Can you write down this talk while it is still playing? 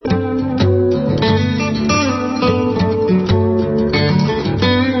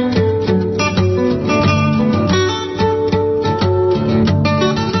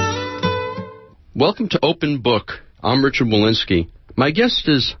Welcome to Open Book. I'm Richard Walensky. My guest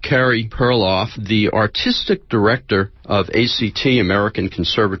is Carrie Perloff, the artistic director of ACT, American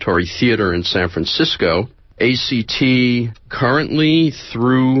Conservatory Theater in San Francisco. ACT currently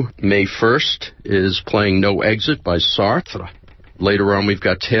through May 1st is playing No Exit by Sartre. Later on, we've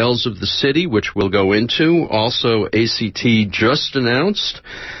got Tales of the City, which we'll go into. Also, ACT just announced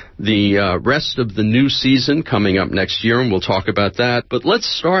the rest of the new season coming up next year, and we'll talk about that. But let's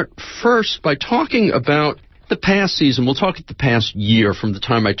start first by talking about the past season. We'll talk at the past year from the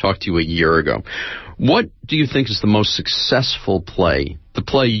time I talked to you a year ago. What do you think is the most successful play? The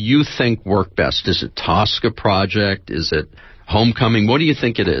play you think worked best? Is it Tosca Project? Is it Homecoming? What do you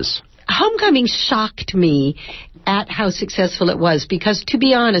think it is? Homecoming shocked me at how successful it was because, to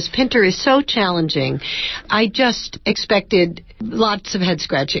be honest, Pinter is so challenging. I just expected lots of head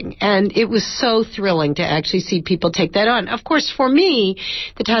scratching, and it was so thrilling to actually see people take that on. Of course, for me,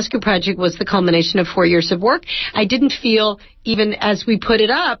 the Tosca Project was the culmination of 4 years of work. I didn't feel, even as we put it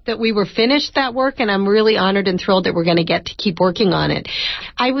up, that we were finished that work, and I'm really honored and thrilled that we're going to get to keep working on it.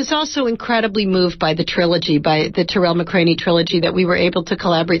 I was also incredibly moved by the trilogy, by the Terrell McCraney trilogy, that we were able to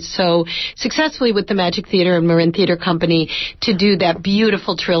collaborate so successfully with the Magic Theater and Marin Theater Company to do that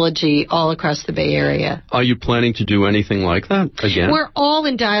beautiful trilogy all across the Bay Area. Are you planning to do anything like that again? We're all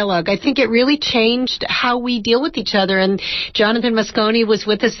in dialogue. I think it really changed how we deal with each other, and Jonathan Moscone was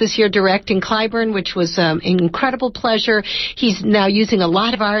with us this year directing Clyburn, which was an incredible pleasure. He's now using a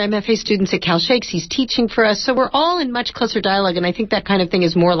lot of our MFA students at Cal Shakes. He's teaching for us. So we're all in much closer dialogue, and I think that kind of thing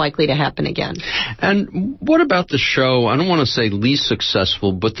is more likely to happen again. And what about the show, I don't want to say least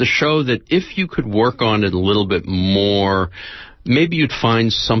successful, but the show that if you could work on it a little bit more, maybe you'd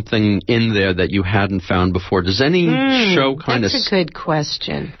find something in there that you hadn't found before? Does any show kind of... That's a good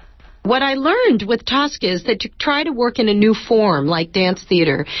question. What I learned with Tosca is that to try to work in a new form like dance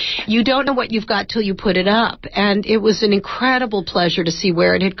theater, you don't know what you've got till you put it up. And it was an incredible pleasure to see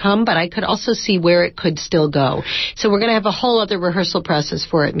where it had come, but I could also see where it could still go. So we're going to have a whole other rehearsal process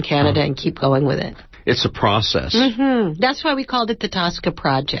for it in Canada and keep going with it. It's a process. That's why we called it the Tosca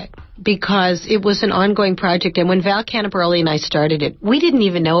Project, because it was an ongoing project. And when Val Caniparoli and I started it, we didn't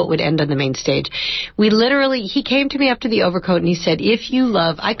even know it would end on the main stage. He came to me after the Overcoat and he said, if you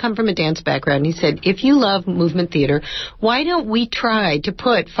love, I come from a dance background, he said, if you love movement theater, why don't we try to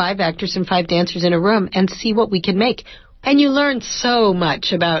put 5 actors and 5 dancers in a room and see what we can make? And you learn so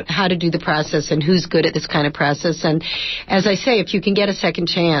much about how to do the process and who's good at this kind of process. And as I say, if you can get a second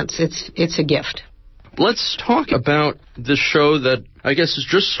chance, it's a gift. Let's talk about the show that I guess is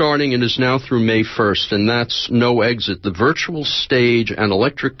just starting and is now through May 1st, and that's No Exit, the virtual stage and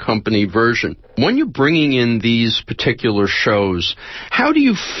electric company version. When you're bringing in these particular shows, how do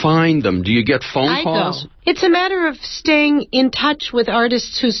you find them? Do you get phone calls? It's a matter of staying in touch with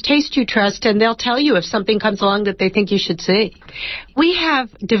artists whose taste you trust, and they'll tell you if something comes along that they think you should see. We have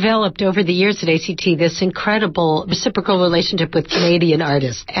developed over the years at ACT this incredible reciprocal relationship with Canadian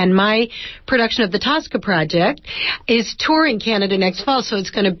artists, and my production of the Tosca Project is touring Canada next fall, so it's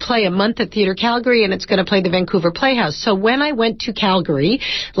going to play a month at Theatre Calgary, and it's going to play the Vancouver Playhouse. So when I went to Calgary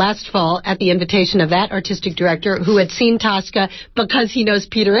last fall at the invitation of that artistic director who had seen Tosca because he knows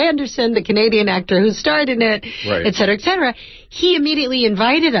Peter Anderson, the Canadian actor who starred in it, right, et cetera, he immediately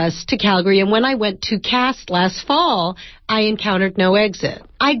invited us to Calgary, and when I went to cast last fall, I encountered No Exit.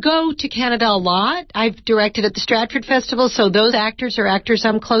 I go to Canada a lot. I've directed at the Stratford Festival, so those actors are actors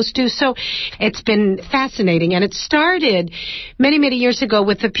I'm close to. So it's been fascinating. And it started many, many years ago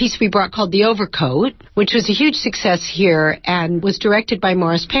with a piece we brought called The Overcoat, which was a huge success here and was directed by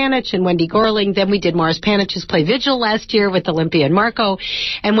Morris Panich and Wendy Gorling. Then we did Morris Panich's play Vigil last year with Olympia and Marco.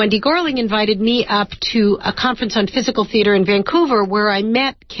 And Wendy Gorling invited me up to a conference on physical theater in Vancouver where I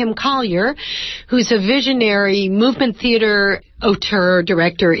met Kim Collier, who's a visionary movement theater auteur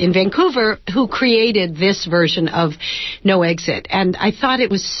director in Vancouver who created this version of No Exit. And I thought it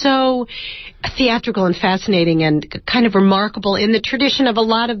was so theatrical and fascinating and kind of remarkable in the tradition of a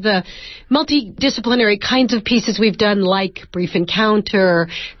lot of the multidisciplinary kinds of pieces we've done, like Brief Encounter,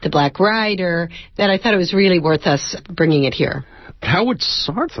 The Black Rider, that I thought it was really worth us bringing it here. How would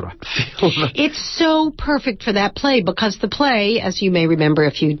Sartre feel? It's so perfect for that play because the play, as you may remember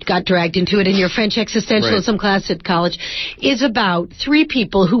if you got dragged into it in your French existentialism class at college, is about 3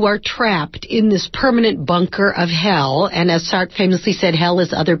 people who are trapped in this permanent bunker of hell. And as Sartre famously said, hell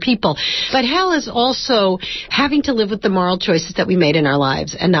is other people. But hell is also having to live with the moral choices that we made in our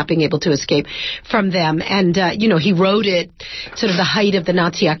lives and not being able to escape from them. And, he wrote it sort of the height of the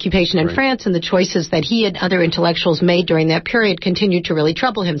Nazi occupation in France, and the choices that he and other intellectuals made during that period continued to really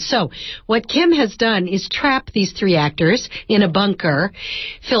trouble him. So what Kim has done is trap these 3 actors in a bunker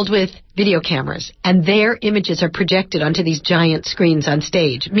filled with video cameras, and their images are projected onto these giant screens on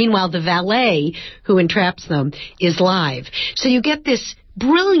stage. Meanwhile, the valet who entraps them is live. So you get this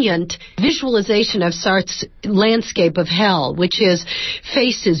brilliant visualization of Sartre's landscape of hell, which is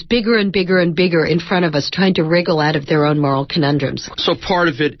faces bigger and bigger and bigger in front of us trying to wriggle out of their own moral conundrums. So part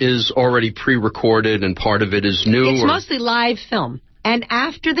of it is already pre-recorded and part of it is new? It's mostly live film. And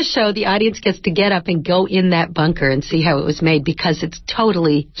after the show, the audience gets to get up and go in that bunker and see how it was made, because it's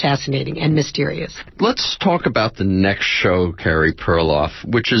totally fascinating and mysterious. Let's talk about the next show, Carey Perloff,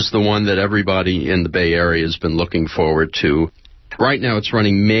 which is the one that everybody in the Bay Area has been looking forward to. Right now it's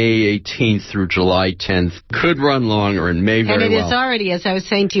running May 18th through July 10th. Could run longer and may very well. And it is already, as I was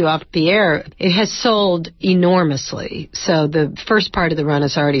saying to you off the air, it has sold enormously. So the first part of the run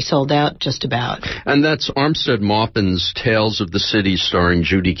is already sold out just about. And that's Armistead Maupin's Tales of the City starring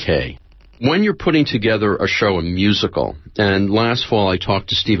Judy Kaye. When you're putting together a show, a musical, and last fall I talked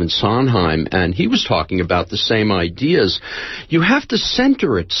to Stephen Sondheim, and he was talking about the same ideas, you have to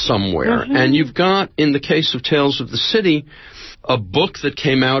center it somewhere. Mm-hmm. And you've got, in the case of Tales of the City, a book that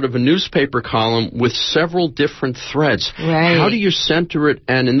came out of a newspaper column with several different threads. Right. How do you center it?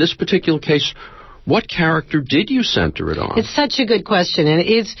 And in this particular case, what character did you center it on? It's such a good question. And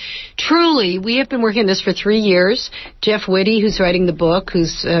it's truly, we have been working on this for 3 years. Jeff Whitty, who's writing the book,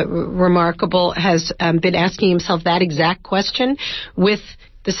 who's remarkable, has been asking himself that exact question with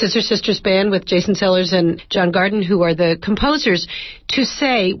the Scissor Sisters Band, with Jason Sellers and John Garden, who are the composers, to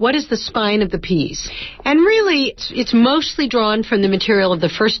say, what is the spine of the piece? And really, it's mostly drawn from the material of the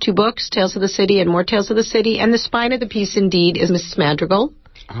first 2 books, Tales of the City and More Tales of the City, and the spine of the piece, indeed, is Mrs. Madrigal.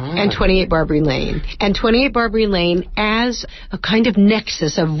 And 28 Barbary Lane. And 28 Barbary Lane as a kind of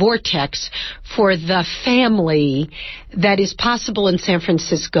nexus, a vortex for the family that is possible in San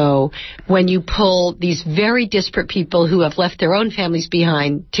Francisco when you pull these very disparate people who have left their own families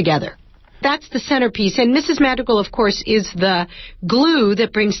behind together. That's the centerpiece. And Mrs. Madrigal, of course, is the glue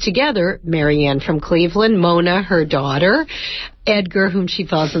that brings together Mary Ann from Cleveland, Mona, her daughter, Edgar, whom she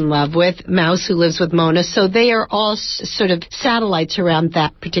falls in love with, Mouse, who lives with Mona. So they are all sort of satellites around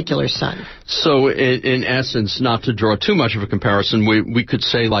that particular son. So in essence, not to draw too much of a comparison, we could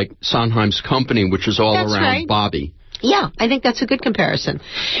say like Sondheim's Company, which is all That's around right. Bobby. Yeah, I think that's a good comparison.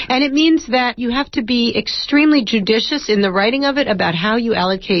 And it means that you have to be extremely judicious in the writing of it about how you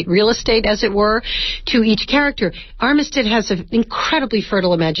allocate real estate, as it were, to each character. Armistead has an incredibly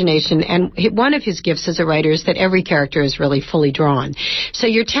fertile imagination, and one of his gifts as a writer is that every character is really fully drawn. So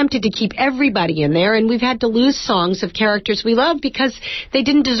you're tempted to keep everybody in there, and we've had to lose songs of characters we love because they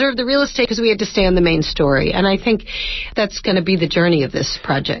didn't deserve the real estate because we had to stay on the main story. And I think that's going to be the journey of this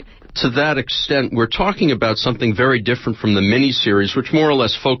project. To that extent, we're talking about something very different from the miniseries, which more or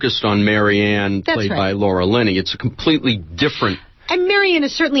less focused on Mary Ann, played by Laura Linney. It's a completely different... And Mary Ann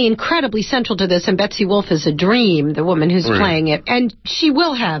is certainly incredibly central to this, and Betsy Wolfe is a dream, the woman who's playing it, and she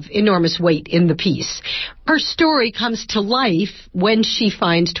will have enormous weight in the piece. Her story comes to life when she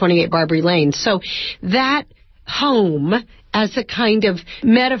finds 28 Barbary Lane. So that home as a kind of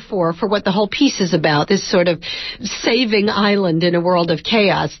metaphor for what the whole piece is about, this sort of saving island in a world of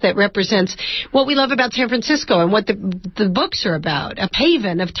chaos that represents what we love about San Francisco and what the books are about, a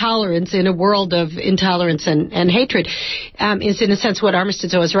haven of tolerance in a world of intolerance and hatred, is in a sense what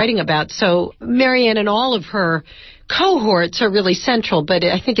Armistead's always writing about. So Mary Ann and all of her cohorts are really central, but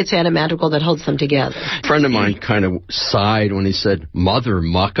I think it's Anna Madrigal that holds them together. A friend of mine kind of sighed when he said Mother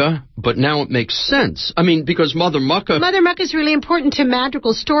Mucka, but now it makes sense. I mean, because Mother Mucka is really important to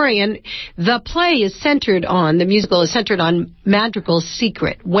Madrigal's story, and the play is centered on, the musical is centered on Madrigal's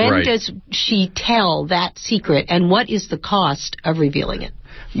secret. When does she tell that secret, and what is the cost of revealing it?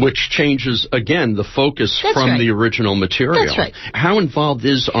 Which changes, again, the focus from the original material. That's right. How involved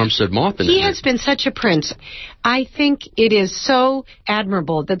is Armistead Maupin? He has been such a prince. I think it is so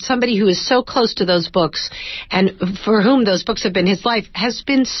admirable that somebody who is so close to those books and for whom those books have been his life has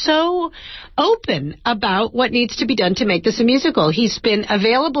been so open about what needs to be done to make this a musical. He's been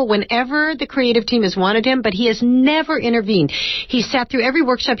available whenever the creative team has wanted him, but he has never intervened. He sat through every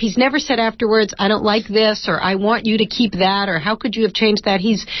workshop. He's never said afterwards, I don't like this, or I want you to keep that, or how could you have changed that?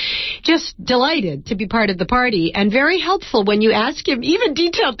 He's just delighted to be part of the party and very helpful when you ask him, even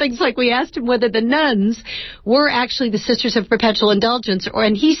detailed things like we asked him whether the nuns were actually the Sisters of Perpetual Indulgence,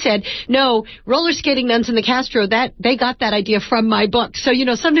 and he said, no, roller skating nuns in the Castro, that they got that idea from my book. So,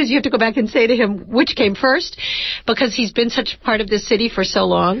 sometimes you have to go back and say to him which came first, because he's been such part of this city for so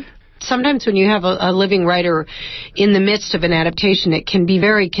long. Sometimes when you have a living writer in the midst of an adaptation, it can be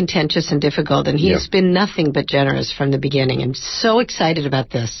very contentious and difficult, and he's been nothing but generous from the beginning. I'm so excited about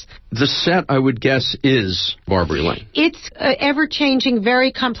this. The set, I would guess, is Barbary Lane. It's an ever-changing,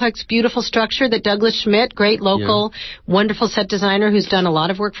 very complex, beautiful structure that Douglas Schmidt, great local, wonderful set designer who's done a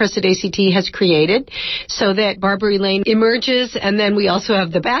lot of work for us at ACT, has created, so that Barbary Lane emerges, and then we also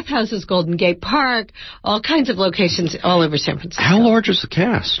have the bathhouses, Golden Gate Park, all kinds of locations all over San Francisco. How large is the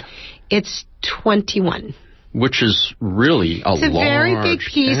cast? It's 21. Which is really a large It's a very big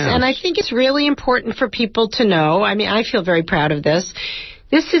piece, cast. and I think it's really important for people to know. I mean, I feel very proud of this.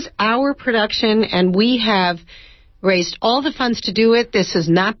 This is our production, and we have raised all the funds to do it. This is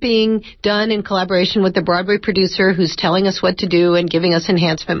not being done in collaboration with the Broadway producer who's telling us what to do and giving us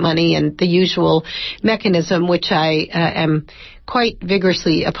enhancement money and the usual mechanism, which I am quite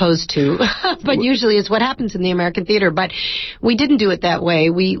vigorously opposed to, but usually is what happens in the American theater. But we didn't do it that way.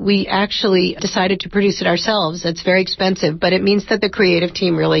 We actually decided to produce it ourselves. It's very expensive, but it means that the creative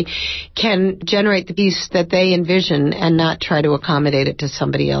team really can generate the piece that they envision and not try to accommodate it to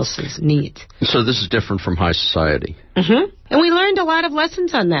somebody else's needs. So this is different from High Society. Mm-hmm. And we learned a lot of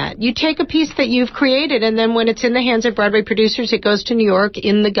lessons on that. You take a piece that you've created, and then when it's in the hands of Broadway producers, it goes to New York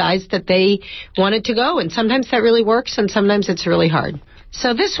in the guise that they want it to go. And sometimes that really works, and sometimes it's really hard.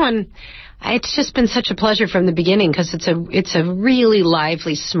 So this one, it's just been such a pleasure from the beginning because it's a really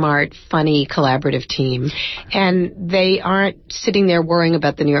lively, smart, funny, collaborative team. And they aren't sitting there worrying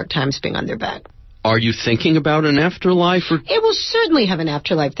about the New York Times being on their back. Are you thinking about an afterlife? Or? It will certainly have an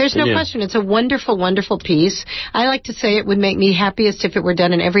afterlife. There's no question. It's a wonderful, wonderful piece. I like to say it would make me happiest if it were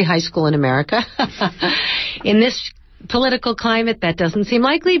done in every high school in America. In this political climate, that doesn't seem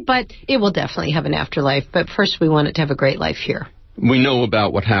likely, but it will definitely have an afterlife. But first, we want it to have a great life here. We know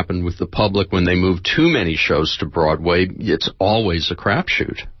about what happened with the public when they moved too many shows to Broadway. It's always a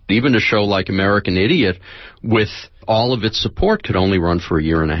crapshoot. Even a show like American Idiot, with all of its support, could only run for a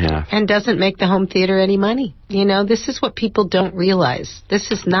year and a half. And doesn't make the home theater any money. You know, this is what people don't realize.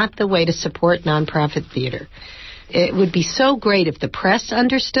 This is not the way to support nonprofit theater. It would be so great if the press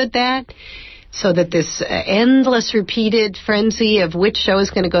understood that, so that this endless repeated frenzy of which show is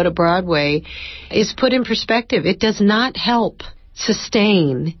going to go to Broadway is put in perspective. It does not help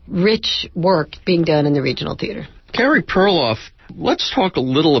sustain rich work being done in the regional theater. Carey Perloff, let's talk a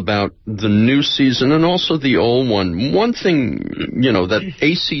little about the new season and also the old one. One thing, that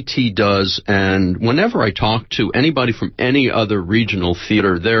ACT does, and whenever I talk to anybody from any other regional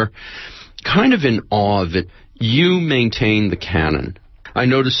theater, they're kind of in awe of it. You maintain the canon. I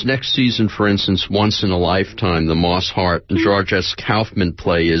noticed next season, for instance, Once in a Lifetime, the Moss Hart and George S. Kaufman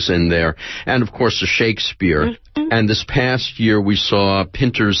play is in there, and of course the Shakespeare. And this past year we saw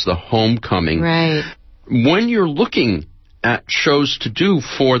Pinter's The Homecoming. Right. When you're looking at shows to do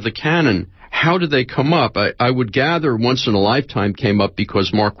for the canon, how do they come up? I would gather Once in a Lifetime came up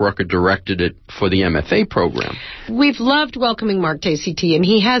because Mark Rucker directed it for the MFA program. We've loved welcoming Mark to ACT, and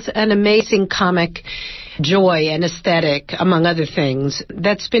he has an amazing comic joy and aesthetic, among other things,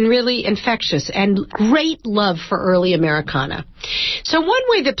 that's been really infectious, and great love for early Americana. So one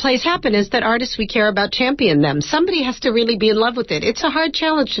way that plays happen is that artists we care about champion them. Somebody has to really be in love with it. It's a hard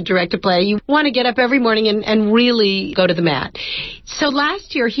challenge to direct a play. You want to get up every morning and really go to the mat. So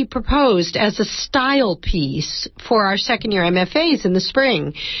last year he proposed as a style piece for our second-year MFAs in the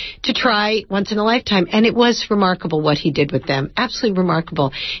spring to try Once in a Lifetime, and it was remarkable what he did with them. Absolutely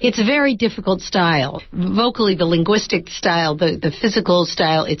remarkable. It's a very difficult style. Vocally, the linguistic style, the physical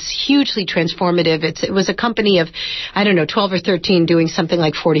style, it's hugely transformative. It was a company of, 12 or 13 doing something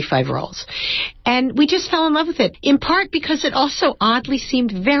like 45 roles. And we just fell in love with it, in part because it also oddly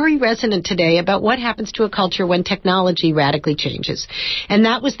seemed very resonant today about what happens to a culture when technology radically changes. And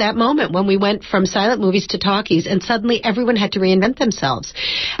that was that moment when we went from silent movies to talkies, and suddenly everyone had to reinvent themselves.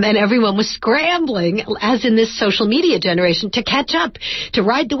 And everyone was scrambling, as in this social media generation, to catch up, to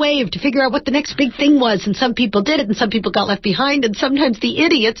ride the wave, to figure out what the next big thing was. And some people did it, and some people got left behind, and sometimes the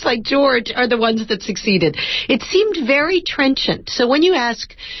idiots like George are the ones that succeeded. It seemed very trenchant. So when you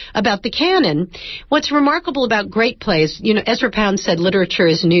ask about the canon, what's remarkable about great plays, Ezra Pound said literature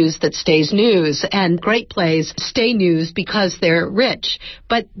is news that stays news, and great plays stay news because they're rich.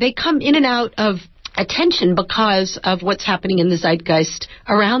 But they come in and out of attention because of what's happening in the zeitgeist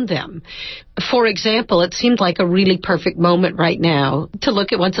around them. For example, it seemed like a really perfect moment right now to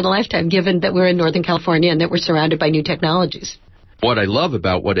look at Once in a Lifetime, given that we're in Northern California and that we're surrounded by new technologies. What I love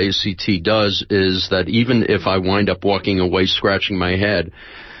about what ACT does is that even if I wind up walking away scratching my head,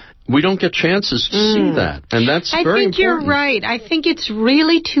 We don't get chances to see that, and that's very important. I think you're right. I think it's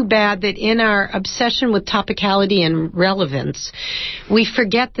really too bad that in our obsession with topicality and relevance, we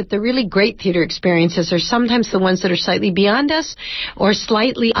forget that the really great theater experiences are sometimes the ones that are slightly beyond us or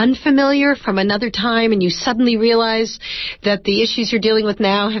slightly unfamiliar from another time, and you suddenly realize that the issues you're dealing with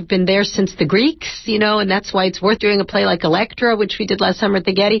now have been there since the Greeks, and that's why it's worth doing a play like Electra, which we did last summer at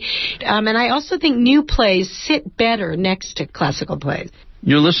the Getty. And I also think new plays sit better next to classical plays.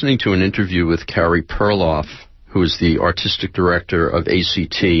 You're listening to an interview with Carey Perloff, who is the artistic director of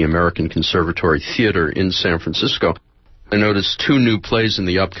ACT, American Conservatory Theater in San Francisco. I noticed 2 new plays in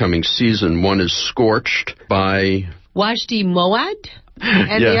the upcoming season. One is Scorched by Wajdi Mouawad,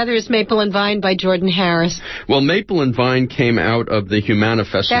 and the other is Maple and Vine by Jordan Harris. Well, Maple and Vine came out of the Humana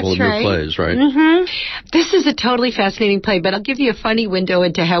Festival of New Plays, right? Mm-hmm. This is a totally fascinating play, but I'll give you a funny window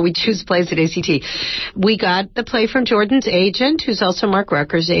into how we choose plays at ACT. We got the play from Jordan's agent, who's also Mark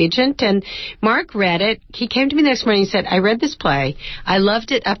Rucker's agent, and Mark read it. He came to me the next morning and said, I read this play. I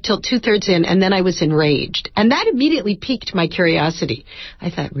loved it up till 2/3 in, and then I was enraged. And that immediately piqued my curiosity. I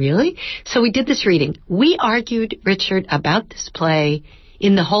thought, really? So we did this reading. We argued, Richard, about this play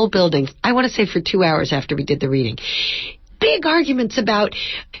in the whole building, I want to say for 2 hours after we did the reading. Big arguments about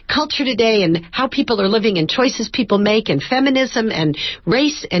culture today and how people are living and choices people make and feminism and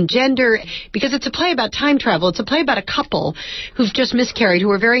race and gender, because it's a play about time travel. It's a play about a couple who've just miscarried,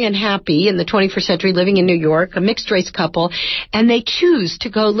 who are very unhappy in the 21st century living in New York, a mixed-race couple, and they choose to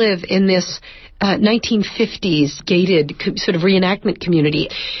go live in this 1950s gated sort of reenactment community.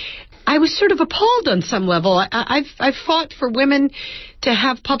 I was sort of appalled on some level. I've fought for women to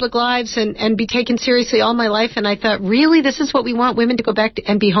have public lives and be taken seriously all my life, and I thought, really, this is what we want, women to go back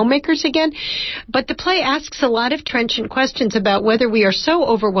and be homemakers again? But the play asks a lot of trenchant questions about whether we are so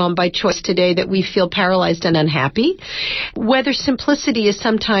overwhelmed by choice today that we feel paralyzed and unhappy, whether simplicity is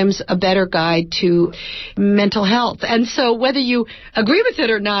sometimes a better guide to mental health. And so whether you agree with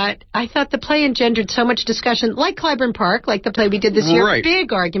it or not, I thought the play engendered so much discussion, like Clybourne Park, like the play we did this year,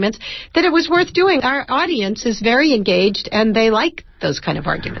 big arguments, that it was worth doing. Our audience is very engaged, and they like those kind of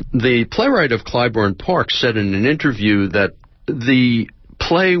arguments. The playwright of Clybourne Park said in an interview that the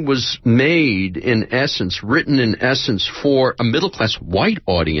play was made in essence, written in essence for a middle-class white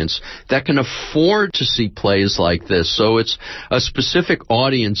audience that can afford to see plays like this. So it's a specific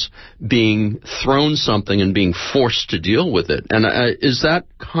audience being thrown something and being forced to deal with it. And is that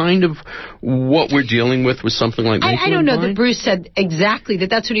kind of what we're dealing with something like Maple I don't know Vine? that Bruce said exactly that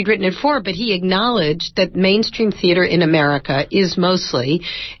that's what he'd written it for, but he acknowledged that mainstream theater in America is mostly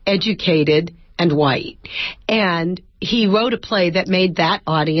educated and white. And he wrote a play that made that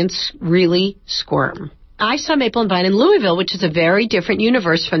audience really squirm. I saw Maple and Vine in Louisville, which is a very different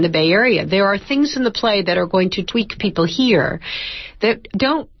universe from the Bay Area. There are things in the play that are going to tweak people here that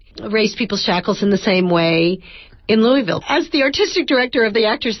don't raise people's shackles in the same way in Louisville. As the artistic director of the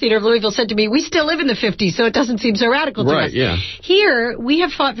Actors Theater of Louisville said to me, we still live in the 50s, so it doesn't seem so radical to us. Right, yeah. Here, we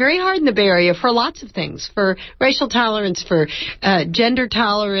have fought very hard in the Bay Area for lots of things, for racial tolerance, for gender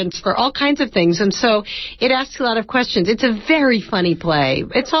tolerance, for all kinds of things. And so it asks a lot of questions. It's a very funny play.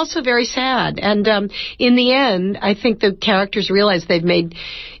 It's also very sad. And in the end, I think the characters realize it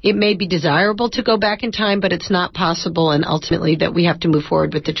may be desirable to go back in time, but it's not possible, and ultimately that we have to move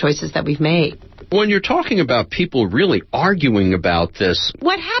forward with the choices that we've made. When you're talking about people really arguing about this,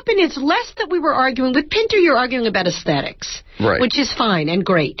 what happened is less that we were arguing. With Pinter, you're arguing about aesthetics, right, which is fine and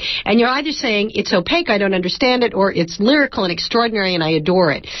great. And you're either saying it's opaque, I don't understand it, or it's lyrical and extraordinary and I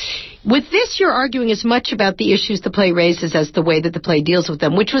adore it. With this, you're arguing as much about the issues the play raises as the way that the play deals with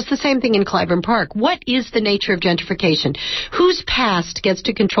them, which was the same thing in Clybourne Park. What is the nature of gentrification? Whose past gets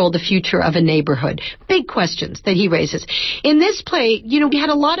to control the future of a neighborhood? Big questions that he raises. In this play, we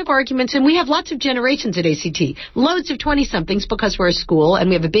had a lot of arguments, and we have lots of generations at ACT. Loads of 20-somethings because we're a school, and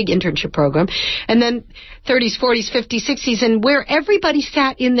we have a big internship program. And then 30s, 40s, 50s, 60s, and where everybody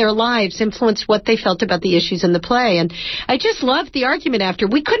sat in their lives influenced what they felt about the issues in the play. And I just loved the argument after.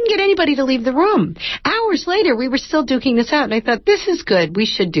 We couldn't get anybody to leave the room. Hours later, we were still duking this out, and I thought, this is good. We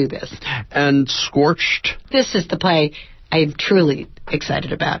should do this. And Scorched? This is the play I'm truly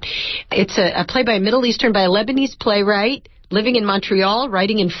excited about. It's a play by a Lebanese playwright, living in Montreal,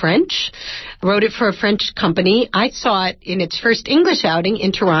 writing in French. Wrote it for a French company. I saw it in its first English outing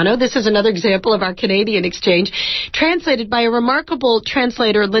in Toronto. This is another example of our Canadian exchange. Translated by a remarkable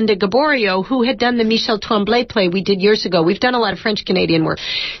translator, Linda Gaborio, who had done the Michel Tremblay play we did years ago. We've done a lot of French-Canadian work.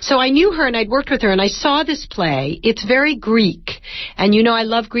 So I knew her and I'd worked with her, and I saw this play. It's very Greek. And I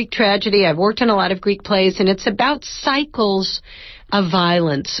love Greek tragedy. I've worked on a lot of Greek plays, and it's about cycles of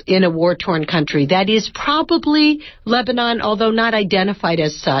violence in a war-torn country that is probably Lebanon, although not identified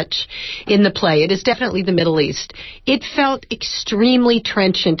as such in the play. It is definitely the Middle East. It felt extremely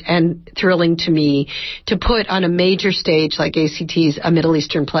trenchant and thrilling to me to put on a major stage like ACT's a Middle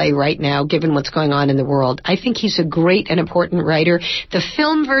Eastern play right now, given what's going on in the world. I think he's a great and important writer. The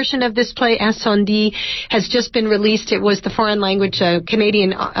film version of this play, Incendie, has just been released. It was the foreign language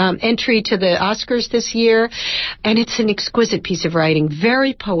Canadian entry to the Oscars this year, and it's an exquisite piece of writing,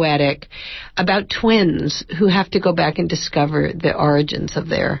 very poetic, about twins who have to go back and discover the origins of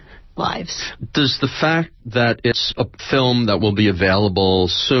their lives. Does the fact that it's a film that will be available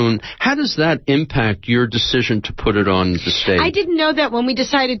soon, how does that impact your decision to put it on the stage? I didn't know that when we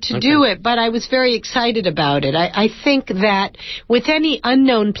decided to do it, but I was very excited about it. I think that with any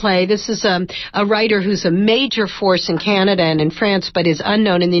unknown play, this is a writer who's a major force in Canada and in France, but is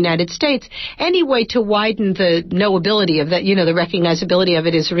unknown in the United States. Any way to widen the knowability of that, the recognizability of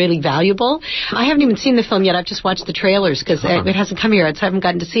it is really valuable. I haven't even seen the film yet. I've just watched the trailers because it hasn't come here, so I haven't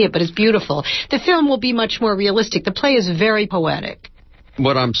gotten to see it, but it's beautiful. The film will be much more realistic. The play is very poetic.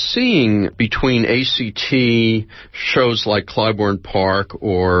 What I'm seeing between ACT shows like Clybourne Park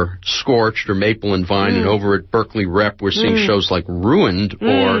or Scorched or Maple and Vine, and over at Berkeley Rep we're seeing shows like Ruined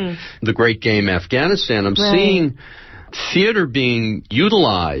or The Great Game Afghanistan. I'm seeing theater being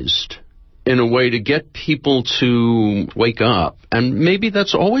utilized in a way to get people to wake up. And maybe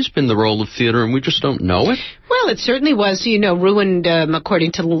that's always been the role of theater and we just don't know it. Well, it certainly was. Ruined,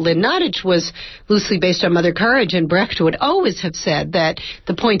 according to Lynn Nottage, was loosely based on Mother Courage, and Brecht would always have said that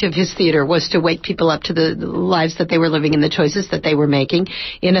the point of his theater was to wake people up to the lives that they were living and the choices that they were making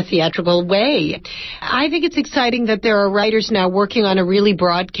in a theatrical way. I think it's exciting that there are writers now working on a really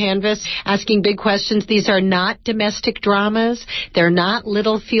broad canvas, asking big questions. These are not domestic dramas. They're not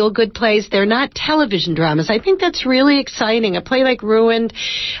little feel-good plays. They're not television dramas. I think that's really exciting. A play like Ruined,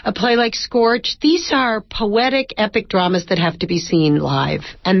 a play like Scorched, these are poetic, epic dramas that have to be seen live,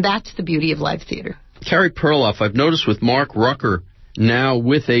 and that's the beauty of live theater. Carey Perloff, I've noticed with Mark Rucker now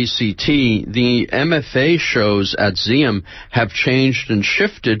with ACT, the MFA shows at Zeum have changed and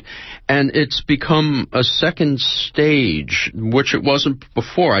shifted, and it's become a second stage, which it wasn't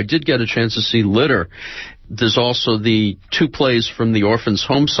before. I did get a chance to see Litter. There's also the two plays from the Orphan's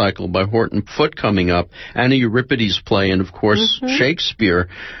Home Cycle by Horton Foote coming up, and a Euripides play, and of course Shakespeare,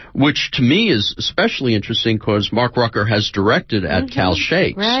 which to me is especially interesting because Mark Rucker has directed at Cal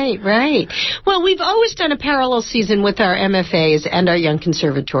Shakes. Right. Well, we've always done a parallel season with our MFAs and our Young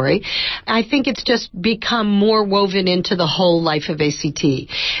Conservatory. I think it's just become more woven into the whole life of ACT.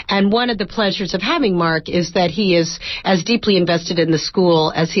 And one of the pleasures of having Mark is that he is as deeply invested in the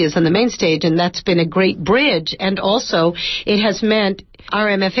school as he is on the main stage, and that's been a great bridge. And also, it has meant our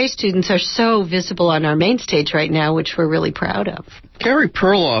MFA students are so visible on our main stage right now, which we're really proud of. Carey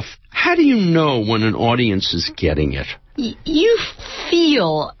Perloff, how do you know when an audience is getting it? You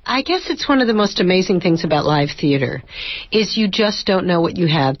feel, I guess it's one of the most amazing things about live theater, is you just don't know what you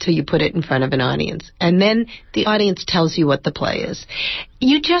have till you put it in front of an audience. And then the audience tells you what the play is.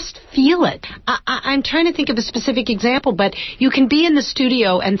 You just feel it. I'm trying to think of a specific example, but you can be in the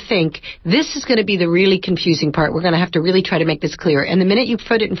studio and think, this is going to be the really confusing part. We're going to have to really try to make this clear. And the minute you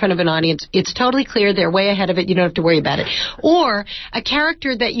put it in front of an audience, it's totally clear. They're way ahead of it. You don't have to worry about it. Or a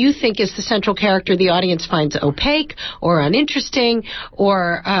character that you think is the central character the audience finds opaque or uninteresting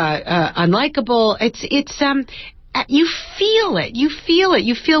or unlikable. You feel it. You feel it.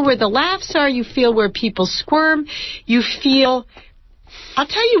 You feel where the laughs are. You feel where people squirm. You feel... I'll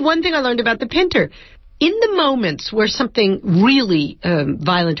tell you one thing I learned about the Pinter. In the moments where something really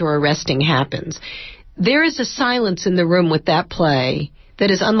violent or arresting happens, there is a silence in the room with that play that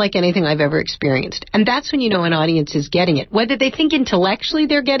is unlike anything I've ever experienced. And that's when you know an audience is getting it. Whether they think intellectually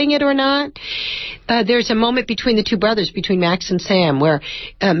they're getting it or not, there's a moment between the two brothers, between Max and Sam, where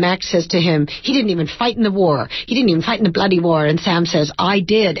Max says to him, he didn't even fight in the war. He didn't even fight in the bloody war. And Sam says, I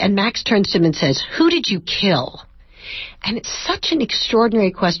did. And Max turns to him and says, who did you kill? And it's such an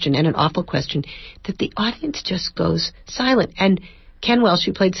extraordinary question and an awful question that the audience just goes silent. And Ken Welsh,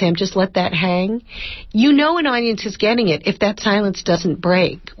 who played Sam, just let that hang. You know an audience is getting it if that silence doesn't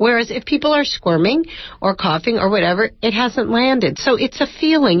break. Whereas if people are squirming or coughing or whatever, it hasn't landed. So it's a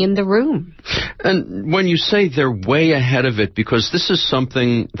feeling in the room. And when you say they're way ahead of it, because this is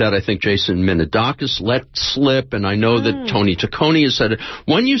something that I think Jason Minadakis let slip, and I know that Tony Taccone has said it.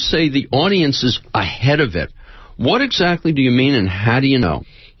 When you say the audience is ahead of it, what exactly do you mean and how do you know?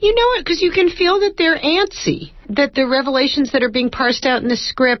 You know it, because you can feel that they're antsy, that the revelations that are being parsed out in the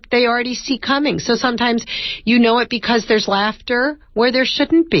script, they already see coming. So sometimes you know it because there's laughter where there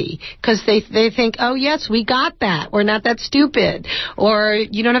shouldn't be, because they think, oh, yes, we got that. We're not that stupid. Or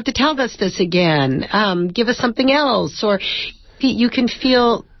you don't have to tell us this again. Give us something else. Or you can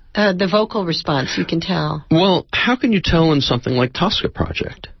feel the vocal response. You can tell. Well, how can you tell in something like Tosca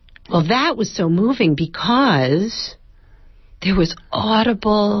Project? Well, that was so moving because there was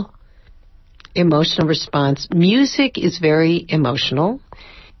audible emotional response. Music is very emotional.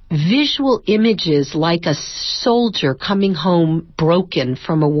 Visual images like a soldier coming home broken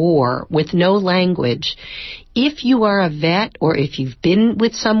from a war with no language. If you are a vet or if you've been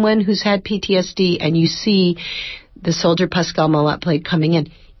with someone who's had PTSD and you see the soldier Pascal Molat played coming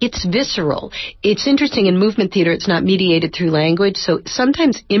in, it's visceral. It's interesting, in movement theater, it's not mediated through language, so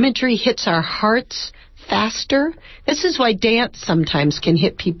sometimes imagery hits our hearts faster. This is why dance sometimes can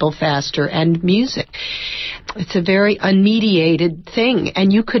hit people faster, and music. It's a very unmediated thing,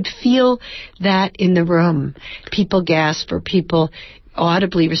 and you could feel that in the room. People gasp or people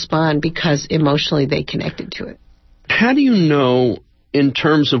audibly respond because emotionally they connected to it. How do you know in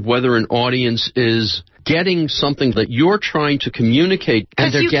terms of whether an audience is getting something that you're trying to communicate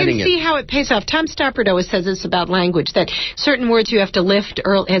and they're getting it? Because you can see how it pays off. Tom Stoppard always says this about language, that certain words you have to lift,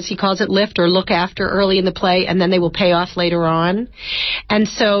 as he calls it, lift or look after early in the play, and then they will pay off later on. And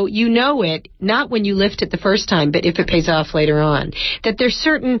so you know it, not when you lift it the first time, but if it pays off later on, that there's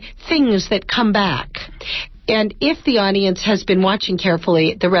certain things that come back. And if the audience has been watching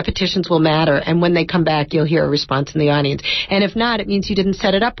carefully, the repetitions will matter. And when they come back, you'll hear a response in the audience. And if not, it means you didn't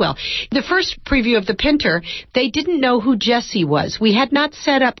set it up well. The first preview of The Pinter, they didn't know who Jessie was. We had not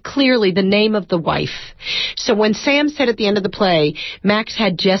set up clearly the name of the wife. So when Sam said at the end of the play, Max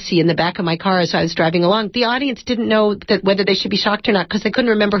had Jessie in the back of my car as I was driving along, the audience didn't know that whether they should be shocked or not because they couldn't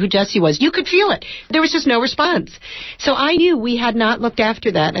remember who Jessie was. You could feel it. There was just no response. So I knew we had not looked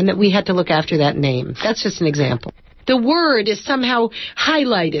after that and that we had to look after that name. That's just an example. The word is somehow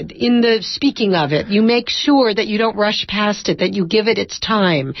highlighted in the speaking of it. You make sure that you don't rush past it, that you give it its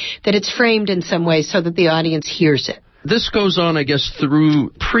time, that it's framed in some way so that the audience hears it. This goes on, I guess,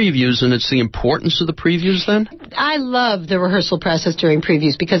 through previews, and it's the importance of the previews, then? I love the rehearsal process during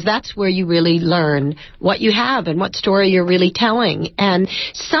previews because that's where you really learn what you have and what story you're really telling. And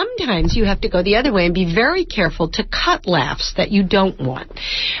sometimes you have to go the other way and be very careful to cut laughs that you don't want.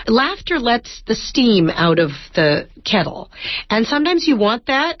 Laughter lets the steam out of the kettle. And sometimes you want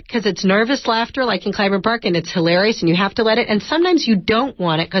that because it's nervous laughter, like in Clyburn Park, and it's hilarious and you have to let it. And sometimes you don't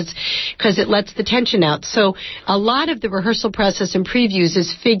want it because it lets the tension out. So a lot of the rehearsal process and previews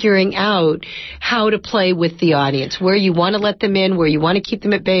is figuring out how to play with the audience, where you want to let them in, where you want to keep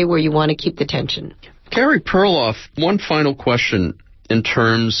them at bay, where you want to keep the tension. Carey Perloff, one final question in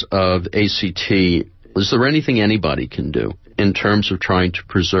terms of ACT. Is there anything anybody can do in terms of trying to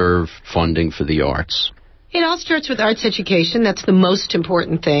preserve funding for the arts? It all starts with arts education. That's the most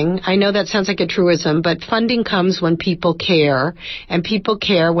important thing. I know that sounds like a truism, but funding comes when people care, and people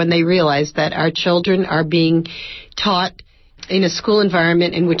care when they realize that our children are being taught in a school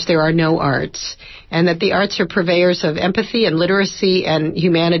environment in which there are no arts, and that the arts are purveyors of empathy and literacy and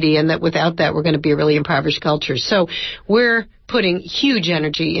humanity, and that without that we're going to be a really impoverished culture. So we're putting huge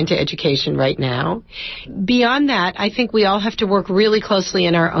energy into education right now. Beyond that, I think we all have to work really closely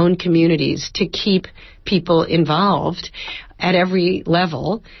in our own communities to keep people involved at every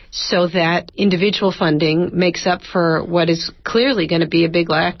level so that individual funding makes up for what is clearly going to be a big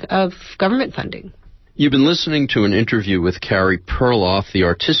lack of government funding. You've been listening to an interview with Carey Perloff, the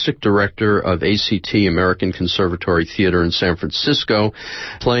artistic director of ACT, American Conservatory Theater in San Francisco,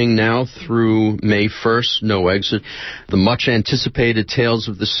 playing now through May 1st, No Exit. The much-anticipated Tales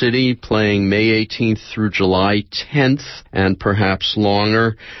of the City, playing May 18th through July 10th, and perhaps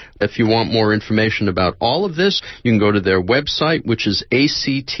longer. If you want more information about all of this, you can go to their website, which is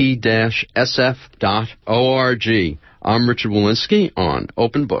act-sf.org. I'm Richard Wolinsky on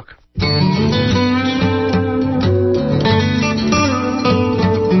Open Book.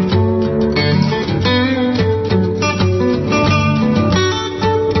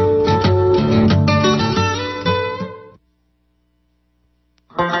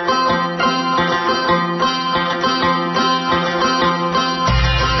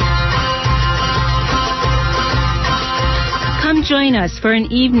 Join us for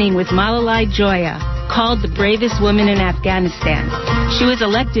an evening with Malalai Joya, called the bravest woman in Afghanistan. She was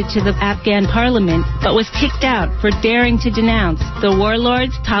elected to the Afghan parliament, but was kicked out for daring to denounce the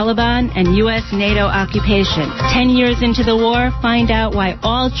warlords, Taliban, and U.S. NATO occupation. 10 years into the war, find out why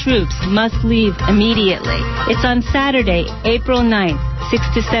all troops must leave immediately. It's on Saturday, April 9th, 6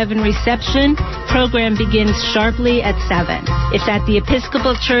 to 7 reception. Program begins sharply at 7. It's at the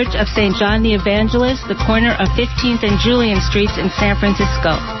Episcopal Church of St. John the Evangelist, the corner of 15th and Julian Streets in San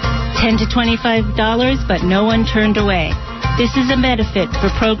Francisco. $10 to $25, but no one turned away. This is a benefit for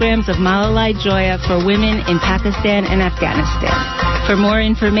programs of Malalai Joya for women in Pakistan and Afghanistan. For more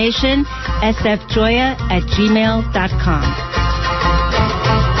information, sfjoya@gmail.com.